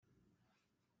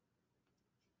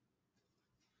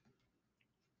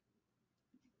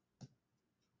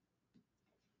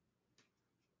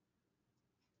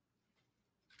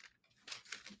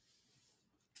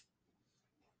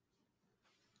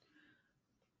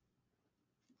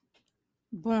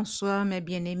Bonsoir, mes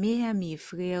bien-aimés, amis et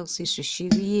frères, c'est ce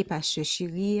chéri et pas ce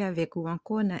chéri avec ou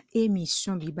encore dans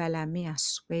émission Bibalame à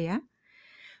Soya.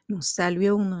 Nous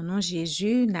saluons au nom de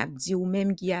Jésus, n'a dit ou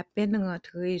même qui à peine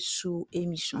rentré sous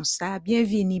émission ça,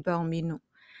 bienvenue parmi nous.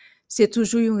 C'est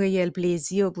toujours un réel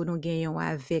plaisir pour nous gagner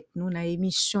avec nous dans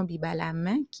l'émission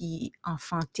Bibalame qui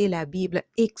enfantait la Bible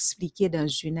expliquée dans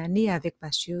une année avec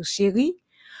Pasteur Chéri.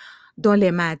 Dans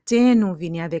les matins, nous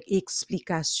venons avec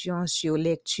explications sur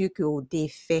lecture que vous avez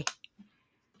fait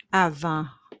avant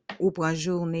ou prend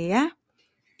journée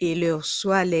et leur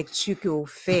soit lecture que vous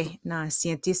fait dans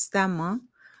l'Ancien Testament,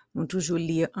 nous toujours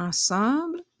lire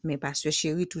ensemble, mais parce que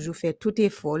chéri toujours fait tout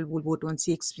effort pour vous donner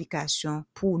une explication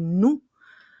pour nous,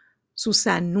 sous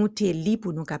ça nous te lit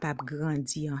pour nous capables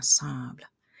grandir ensemble.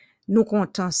 Nous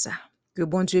comptons ça, que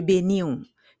bon Dieu bénisse nous.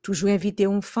 Toujours inviter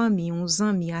une famille, uns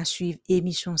amis à suivre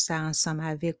émission ça ensemble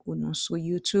avec nous sur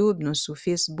YouTube, nous sur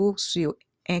Facebook, sur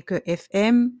Anchor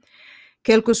FM.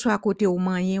 Quel que soit côté ou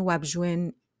moyen, ou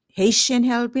joindre Haitian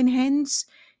Helping Hands,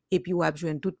 et puis ou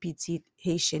joindre toute petite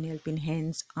Haitian Helping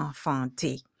Hands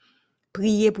enfantée.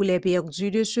 Priez pour les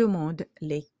perdus de ce monde,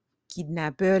 les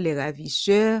kidnappeurs, les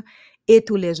ravisseurs et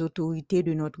toutes les autorités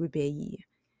de notre pays,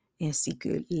 ainsi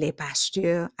que les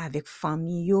pasteurs avec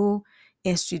famille,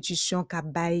 institutions qui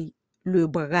baillent le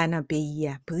bras dans le pays.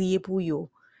 Priez pour eux,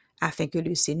 afin que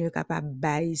le Seigneur capable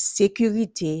bailler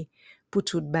sécurité pour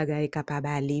toute bagaille capable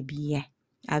aller bien.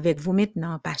 Avec vous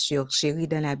maintenant, Pasteur Chéri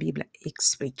dans la Bible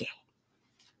expliquée.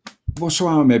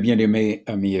 Bonsoir mes bien-aimés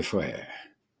amis et frères.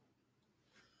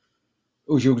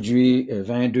 Aujourd'hui,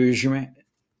 22 juin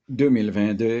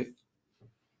 2022,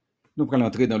 nous allons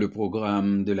entrer dans le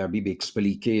programme de la Bible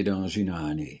expliquée dans une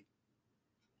année.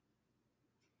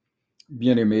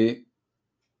 Bien-aimés,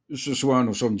 ce soir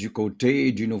nous sommes du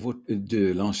côté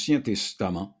de l'Ancien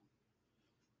Testament,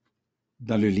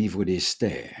 dans le livre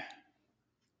d'Esther.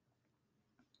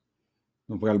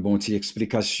 Nous prenons une bonne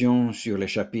explication sur les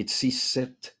chapitres 6,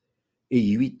 7 et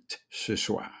 8 ce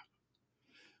soir.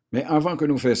 Mais avant que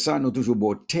nous fassions ça, nous toujours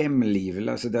beau thème livre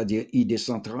là, c'est-à-dire idée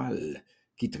centrale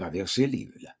qui traverse le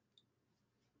livre là.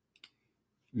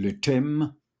 Le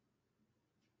thème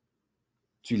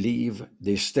du livre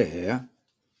d'Esther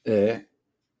est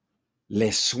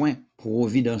les soins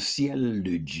providentiels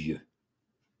de Dieu.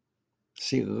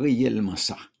 C'est réellement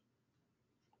ça.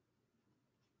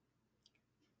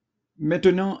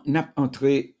 Maintenant, nous allons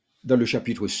entrer dans le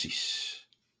chapitre 6.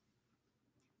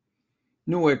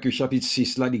 Nous voyons que le chapitre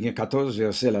 6, là, il y a 14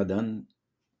 versets là-dedans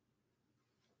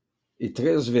et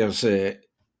 13 versets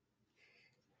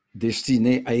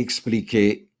destinés à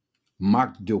expliquer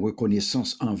marque de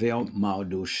reconnaissance envers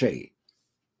Mardochée.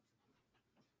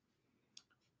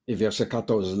 Et verset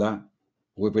 14 là,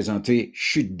 représenté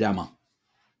chute d'Aman.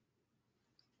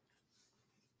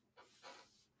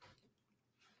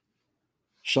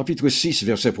 Chapitre 6,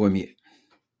 verset 1er.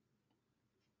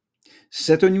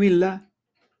 Cette nuit-là,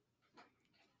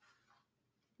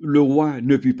 le roi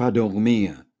ne put pas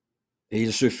dormir, et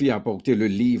il se fit apporter le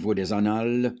livre des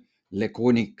annales, les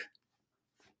chroniques.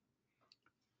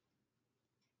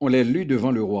 On les lut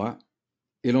devant le roi,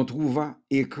 et l'on trouva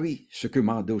écrit ce que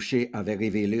Mardochée avait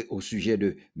révélé au sujet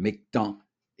de Mectan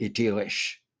et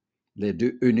Téresh, les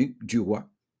deux eunuques du roi,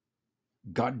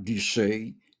 gardes du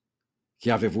seuil,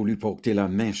 qui avaient voulu porter la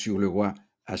main sur le roi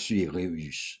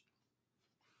Assuérus.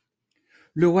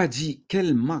 Le roi dit,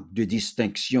 quelle marque de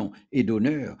distinction et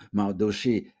d'honneur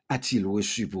Mardochée a-t-il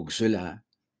reçu pour cela?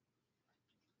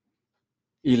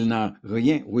 Il n'a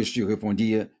rien reçu,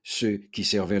 répondirent ceux qui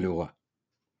servaient le roi.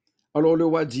 Alors le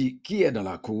roi dit, qui est dans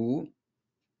la cour?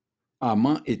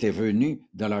 Aman était venu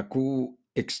dans la cour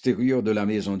extérieure de la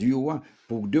maison du roi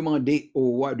pour demander au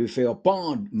roi de faire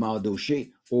pendre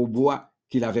Mardochée au bois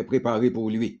qu'il avait préparé pour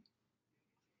lui.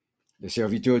 Les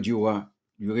serviteurs du roi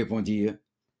lui répondirent,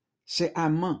 c'est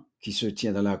Aman qui se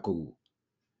tient dans la cour.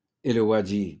 Et le roi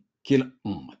dit qu'il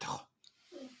entre.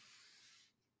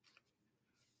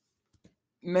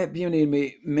 Mais bien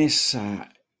aimé, mais ça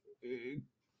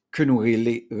que nous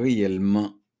relève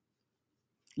réellement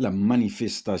la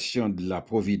manifestation de la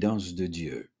providence de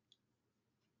Dieu.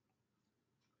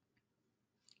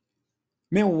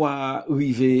 Mais on va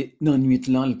arriver dans la nuit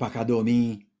là, il pas qu'à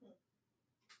dormir.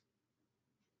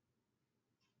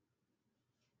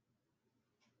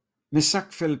 Mais ça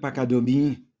que fait le pas qu'à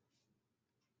dormir,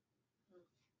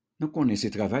 nous connaissons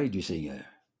le travail du Seigneur.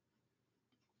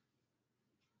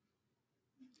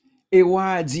 Et roi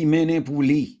a dit mener pour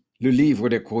lui le livre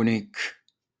des chroniques.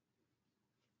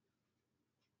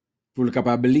 Pour le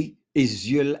capable et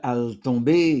yeux à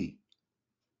tomber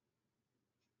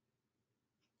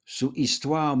sous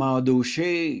histoire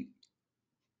Mardochée.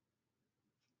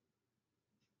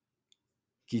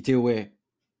 qui était ouais,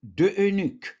 deux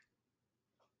eunuques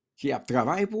qui a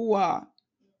travaillé pour roi,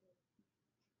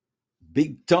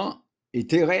 Big Temps et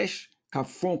Teresh, qui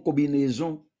font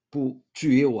combinaison pour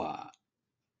tuer roi.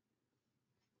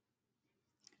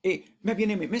 Et, mais bien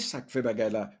aimé, mais ça fait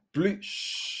bagarre là,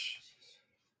 plus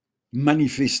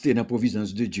manifesté dans la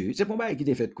providence de Dieu. C'est pour moi qui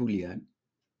t'ai fait couler. Hein?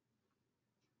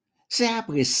 C'est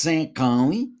après 5 ans,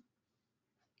 oui,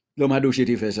 l'homme Adoché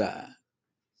t'a fait ça.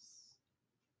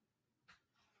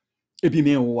 Et puis,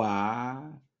 mais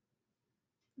roi,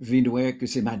 vient que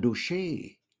c'est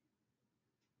Madoché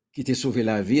qui t'a sauvé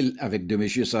la ville avec de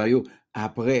M. Sayo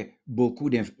après beaucoup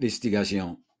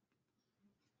d'investigations.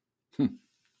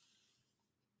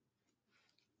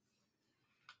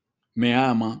 Mais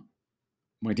Aman,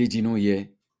 moi t'ai dit non hier,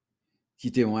 qui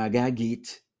était un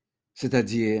agagite,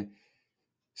 c'est-à-dire,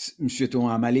 monsieur ton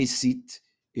amalécite,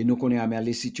 et nous connaissons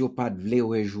amalécite, yo pas de vle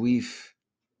ou juif.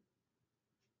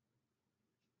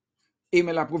 Et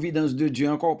mais la providence de Dieu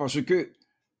encore, parce que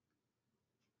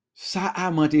ça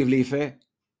Aman te vle fait,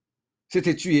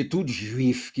 c'était tuer tout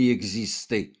juif qui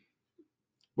existait.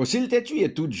 Bon, s'il t'a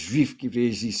tué tout juif qui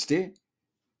existait,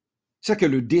 c'est que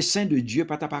le dessein de Dieu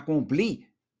pas accompli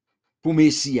pour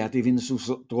Messie à te venir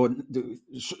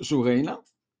sous règne là.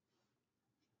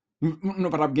 Nous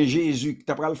pas bien Jésus qui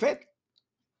t'a pas le fait.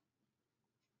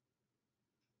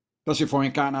 Parce que faut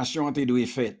incarnation te doit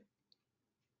fait.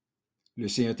 Le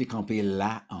Seigneur t'est campé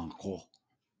là encore.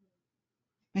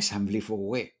 Mais ça me voulait faut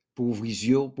ouais, pour ouvrir les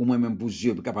yeux, pour moi-même pour les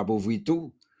yeux, pour capable d'ouvrir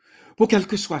tout. Pour quel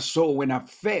que soit ça qu'on a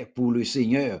fait pour le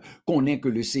Seigneur, qu'on ait que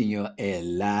le Seigneur est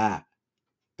là.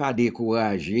 Pas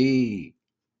découragé.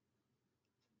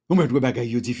 On me doit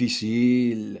bagaille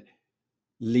difficile.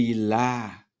 Li là,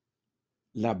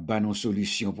 la bonne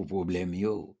solution pour problème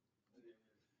yo.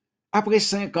 Après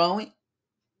 5 ans, oui,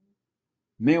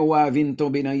 mais on a vient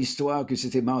tomber dans l'histoire que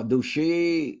c'était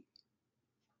Mardoché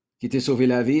qui t'a sauvé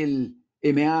la ville,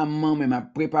 et mais Amman même a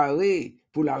préparé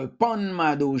pour la pendre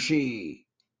Mardoché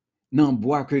dans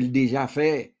bois que il déjà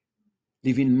fait.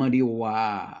 Il vient demander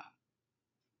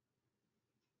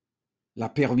la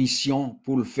permission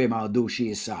pour le faire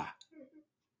Mardoché ça.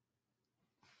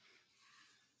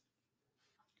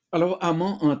 Alors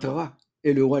Amman entra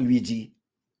et le roi lui dit,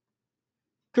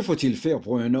 que faut-il faire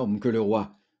pour un homme que le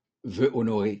roi veut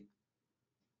honorer?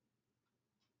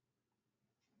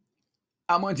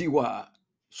 Amman dit, ouais,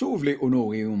 si vous voulez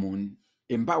honorer au monde,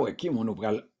 et m'pas ouais qui mon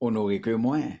pral honorer que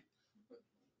moi.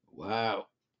 Wow.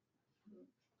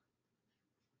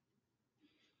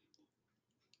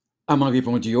 Amman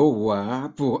répondit au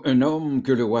roi, pour un homme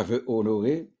que le roi veut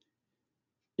honorer,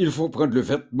 il faut prendre le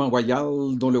vêtement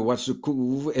royal dont le roi se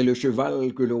couvre et le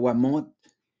cheval que le roi monte,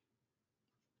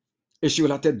 et sur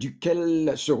la tête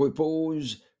duquel se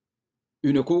repose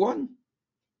une couronne.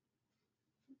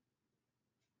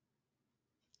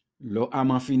 Lo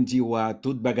Amman fin dit roi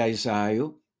tout bagay sa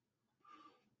yo.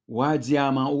 Roi dit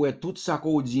Amman ouais tout ça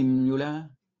qu'on dit yo là,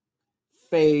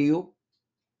 fait yo,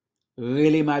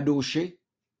 relé Madoché,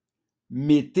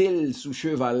 mettez-le sous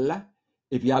cheval là,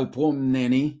 et puis al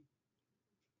promener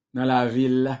dans la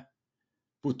ville là,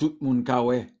 pour tout le monde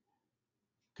kawè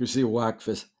que c'est roi qui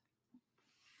fait ça.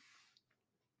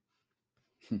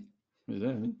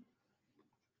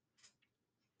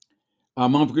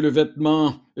 Amman prit le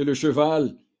vêtement et le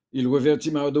cheval, il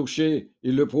revêtit Mardoché,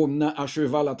 il le promena à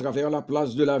cheval à travers la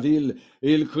place de la ville,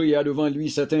 et il cria devant lui,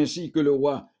 c'est ainsi que le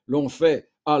roi l'ont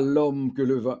fait à l'homme que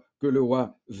le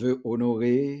roi veut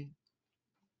honorer.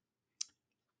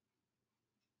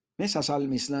 Mais ça,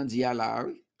 Salmislan dit à la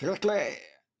rue, très clair.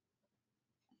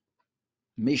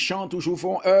 Méchants toujours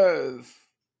font œuvre.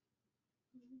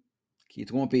 Qui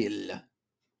trompe-il?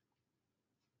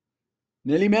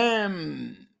 Mais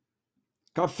lui-même,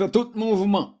 qui a fait tout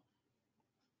mouvement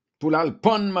pour la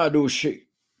pendre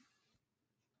Mardoché.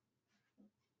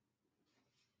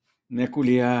 Mais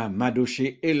Koulia,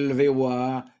 Mardoché élevé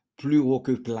roi plus haut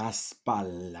que place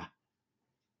pâle.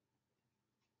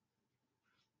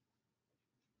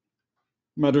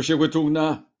 Mardoché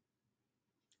retourna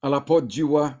à la porte du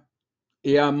roi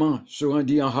et Amman se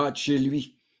rendit en hâte chez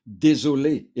lui,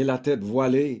 désolé et la tête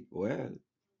voilée. Ouais.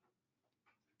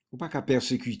 Ou pas qu'à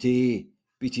persécuter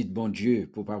petit bon Dieu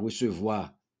pour pas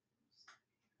recevoir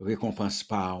récompense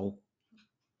par eux.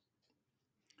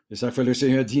 Et ça fait le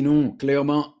Seigneur dit non,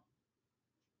 clairement.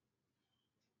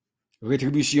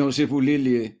 Rétribution, c'est pour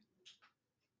les.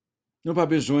 Nous pas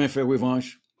besoin de faire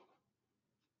revanche.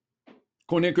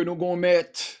 Connaît que nous gon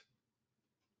mettre.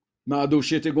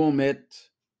 Mardoché te gon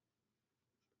mettre.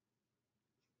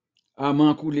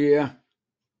 Amman coulé.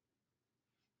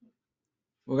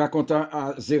 Racontant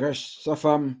à Zeresh, sa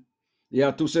femme, et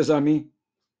à tous ses amis,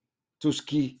 tout ce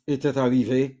qui était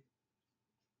arrivé.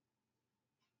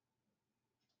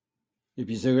 Et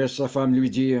puis Zérès, sa femme, lui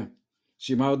dit,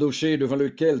 si Mardochée, devant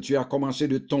lequel tu as commencé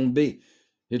de tomber,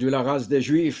 est de la race des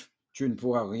Juifs, tu ne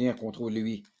pourras rien contre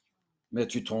lui, mais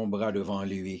tu tomberas devant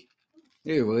lui.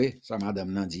 Et oui, ça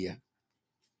madame Nadia.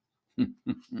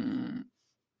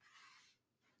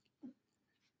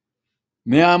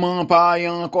 Mais Amon paille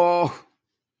encore.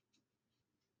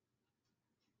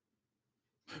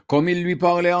 Comme il lui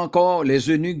parlait encore, les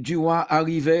eunuques du roi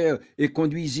arrivèrent et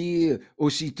conduisirent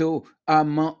aussitôt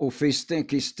Amon au festin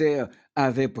qu'Esther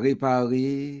avait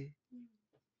préparé.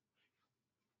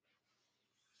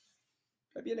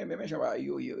 Bien aimé, mais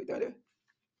attendez.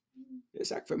 C'est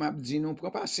ça que fait m'a dit, nous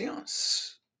prend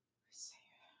patience.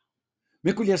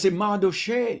 Mais qu'il y a c'est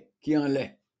Mardochée qui en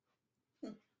l'est.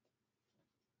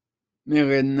 Mais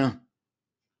reine,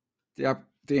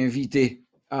 t'es invité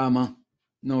à Amon,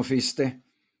 non festin.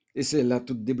 Et c'est là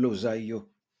tout déblosaille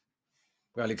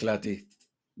pour l'éclater.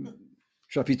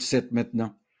 Chapitre 7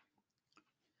 maintenant.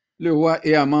 Le roi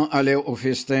et Amon allèrent au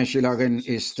festin chez la reine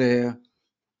Esther.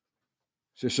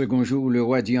 Ce second jour, le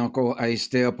roi dit encore à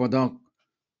Esther pendant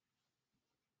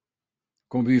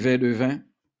qu'on buvait de vin,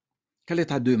 quelle est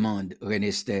ta demande, reine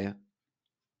Esther?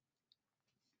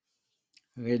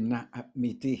 Reine a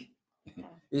mettez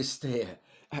Esther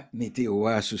a mettez au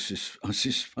roi en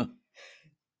suspens.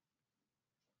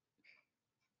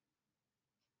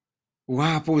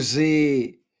 Roi a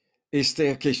posé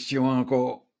Esther question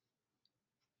encore.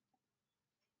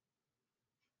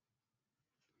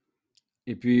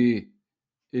 Et puis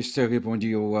Esther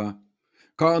répondit au roi,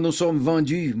 car nous sommes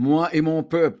vendus, moi et mon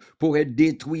peuple, pour être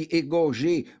détruits,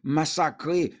 égorgés,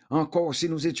 massacrés, encore si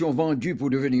nous étions vendus pour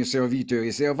devenir serviteurs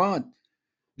et servantes.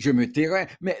 Je me tairais,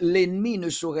 mais l'ennemi ne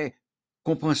saurait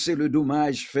compenser le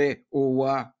dommage fait au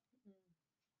roi.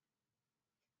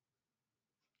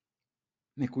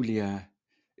 Mais Koulia,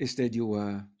 Esther dit au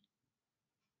roi,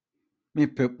 mais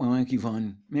peuple qui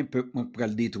vend, mais peuple pour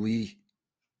le détruire.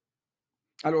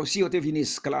 Alors si on te venu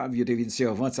esclave, on te venu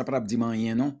servante, ça ne peut pas dire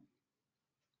rien, non?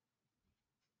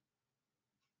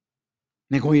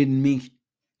 Mais qu'on ennemi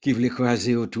qui voulait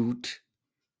écraser au tout.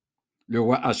 Le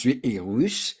roi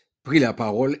Assuérus prit la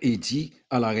parole et dit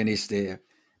à la reine Esther,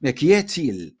 mais qui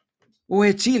est-il? Où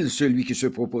est-il celui qui se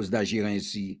propose d'agir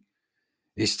ainsi?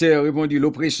 Esther répondit,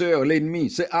 l'oppresseur,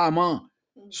 l'ennemi, c'est Haman,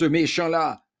 ce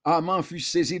méchant-là. Haman fut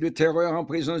saisi de terreur en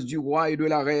présence du roi et de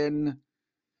la reine.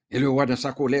 Et le roi, dans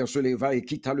sa colère, se leva et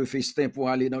quitta le festin pour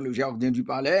aller dans le jardin du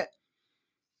palais.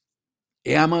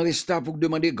 Et Haman resta pour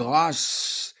demander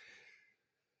grâce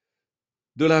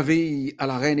de la vie à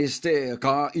la reine Esther,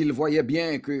 car il voyait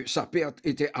bien que sa perte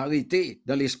était arrêtée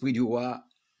dans l'esprit du roi.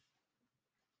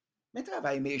 Mais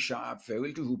travail méchant à faire,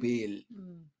 il toujours pile.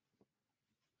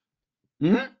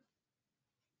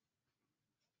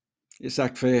 Et ça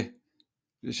que fait,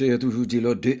 j'ai toujours dit,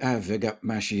 l'autre deux aveugles à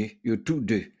marcher, ils tous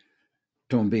deux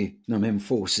tombés dans le même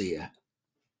fossé.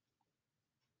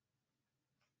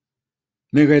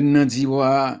 Mais reine nan dit,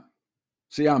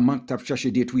 c'est un manque de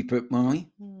chercher détruire peuple, hein?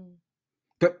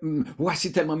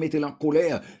 C'est tellement mettre en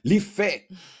colère, il fait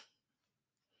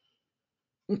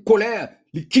en colère,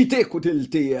 il quitte côté le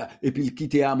terre et puis il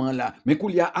quitte Amman là. Mais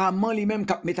qu'il y a Amman lui-même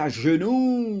qui met à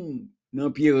genoux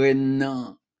dans pied reine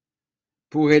nan,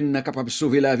 pour reine nan capable de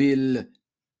sauver la ville.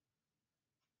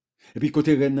 Et puis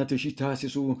côté reine nan te chita, c'est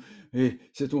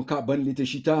ton cabane li te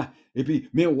chita. Et puis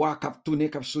mais roi cap tourner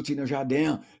cap sorti dans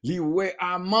jardin, li ouais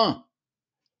Amman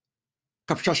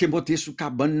cap chercher monter sous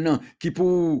cabane nan qui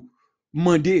pour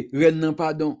demander reine nan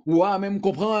pardon. Roi même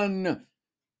comprendre.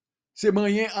 C'est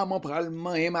moyen à mon pral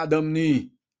moyen madame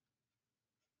ni.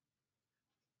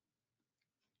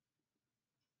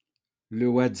 Le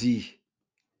roi dit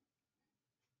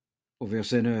au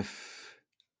verset 9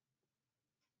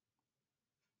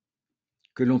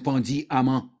 que l'on pendit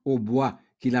Haman au bois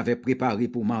qu'il avait préparé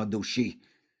pour Mardochée.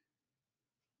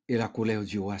 Et la colère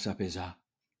du roi s'apaisa.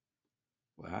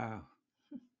 Wow.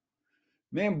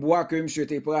 Même bois que monsieur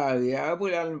était préparé pour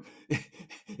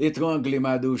étrangler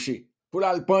Mardochée, pour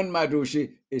la pendre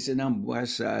Mardochée. Et c'est dans le bois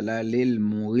ça, là, l'île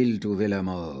mourir, il trouvait la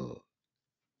mort.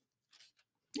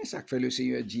 Et ça que fait le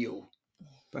Seigneur Dieu.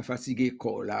 Pas fatigué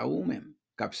corps là ou même,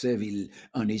 cap servil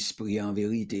en esprit, en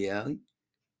vérité.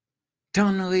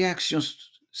 Tant de réaction,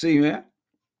 Seigneur.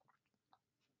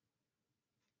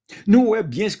 Nous, ouais,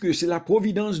 bien que c'est la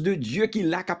providence de Dieu qui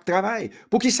l'a cap travail.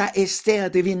 Pour qui ça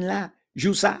Esther te vienne là,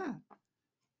 joue ça.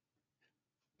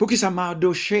 Pour qui ça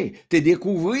Mardochée te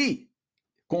découvri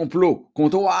complot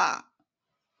contre toi.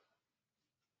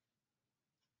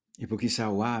 Et pour qui ça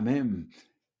ouais même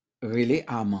relais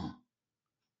Haman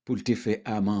pour te faire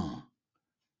Haman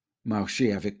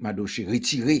marcher avec Mardoché,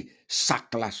 retirer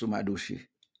sac là sur Mardoché.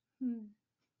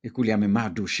 Et qu'il y a même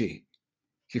Mardoché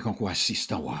qui est encore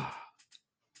assistant roi.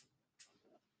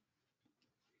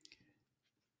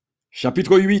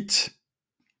 Chapitre 8.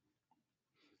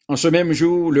 En ce même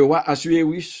jour, le roi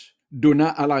Assuérus donna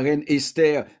à la reine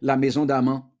Esther la maison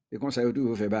d'Aman. Et comme ça,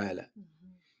 il fait bail.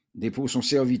 Pour son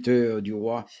serviteur du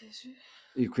roi.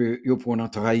 Et que il prend en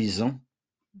trahison.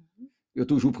 Il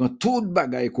toujours prend toute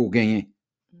bagaille qu'on gagne.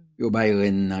 Il bail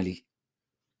reine dans lui.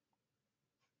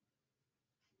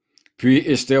 Puis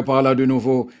Esther parla de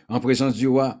nouveau en présence du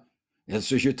roi. Elle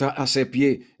se jeta à ses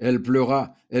pieds, elle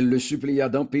pleura, elle le supplia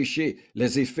d'empêcher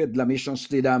les effets de la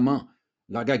méchanceté d'Aman,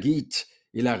 la Gagite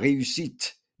et la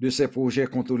réussite de ses projets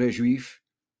contre les Juifs.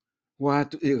 Roi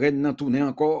et reine n'en tournait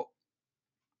encore.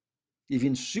 Il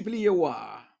vient supplier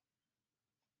roi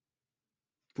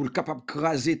pour le capable de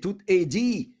craser tout et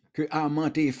dit que Aman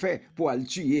t'a fait pour le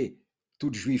tuer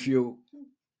tout Juif yo.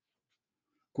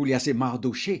 Qu'il y a ces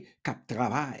Mardoché qui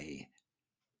travaillent.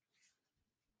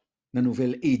 La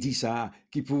nouvelle édit ça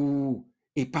qui pour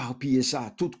éparpiller ça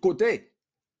à tous côtés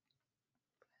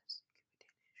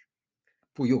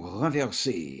pour y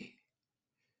renverser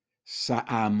ça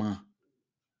Aman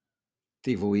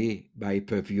te voyé by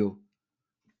peuple yo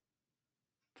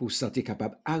pour ça t'es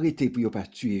capable arrêter pour yo pas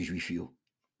tuer juif yo.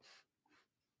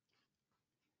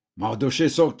 Mardoché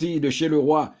sortit de chez le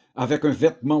roi avec un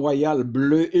vêtement royal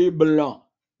bleu et blanc,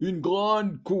 une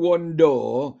grande couronne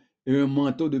d'or et un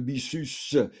manteau de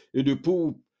byssus et de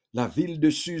pourpre. La ville de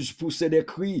Suse poussait des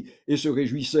cris et se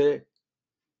réjouissait.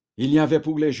 Il n'y avait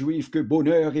pour les Juifs que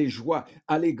bonheur et joie,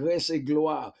 allégresse et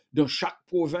gloire. Dans chaque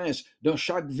province, dans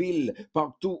chaque ville,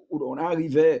 partout où l'on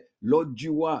arrivait, l'ordre du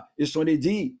roi et son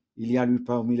édit, il y a eu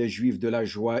parmi les Juifs de la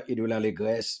joie et de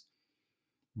l'allégresse,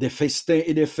 des festins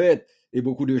et des fêtes, et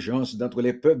beaucoup de gens d'entre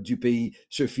les peuples du pays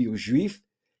se firent juifs,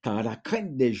 car la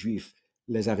crainte des Juifs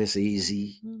les avait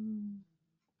saisis.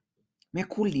 Mais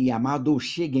Koulia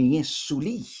Mardoché gagnait sous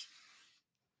lui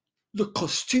le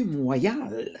costume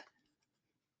royal.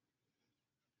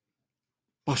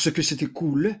 Parce que c'était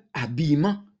cool,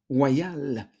 habillement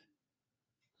royal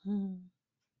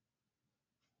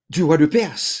du roi de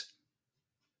Perse.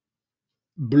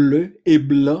 Bleu et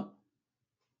blanc.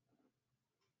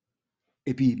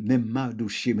 Et puis même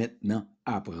Mardoché maintenant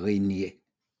a régné.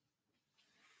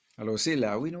 Alors c'est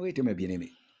là où nous étions mes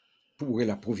bien-aimés, pour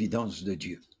la providence de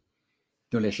Dieu.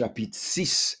 Dans les chapitres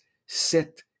 6,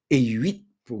 7 et 8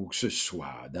 pour ce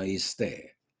soir dans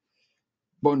Esther.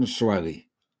 Bonne soirée.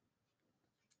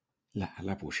 À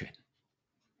la prochaine.